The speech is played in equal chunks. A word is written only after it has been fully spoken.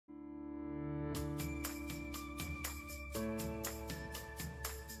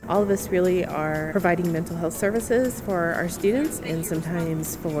All of us really are providing mental health services for our students and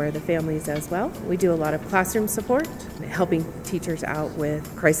sometimes for the families as well. We do a lot of classroom support, helping teachers out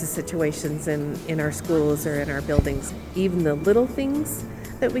with crisis situations in our schools or in our buildings. Even the little things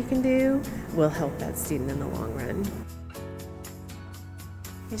that we can do will help that student in the long run.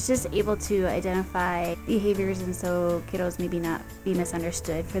 It's just able to identify behaviors, and so kiddos maybe not be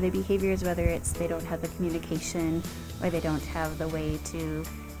misunderstood for their behaviors, whether it's they don't have the communication or they don't have the way to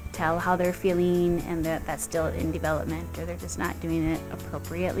tell how they're feeling and that's still in development, or they're just not doing it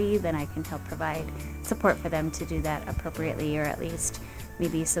appropriately. Then I can help provide support for them to do that appropriately, or at least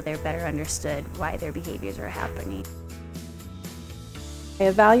maybe so they're better understood why their behaviors are happening. I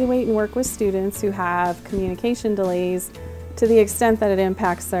evaluate and work with students who have communication delays to the extent that it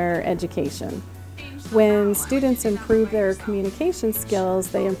impacts their education. When students improve their communication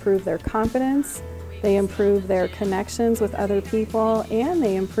skills, they improve their confidence, they improve their connections with other people, and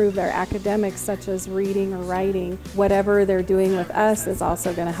they improve their academics such as reading or writing. Whatever they're doing with us is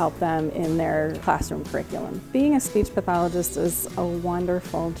also going to help them in their classroom curriculum. Being a speech pathologist is a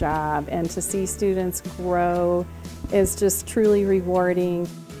wonderful job, and to see students grow is just truly rewarding.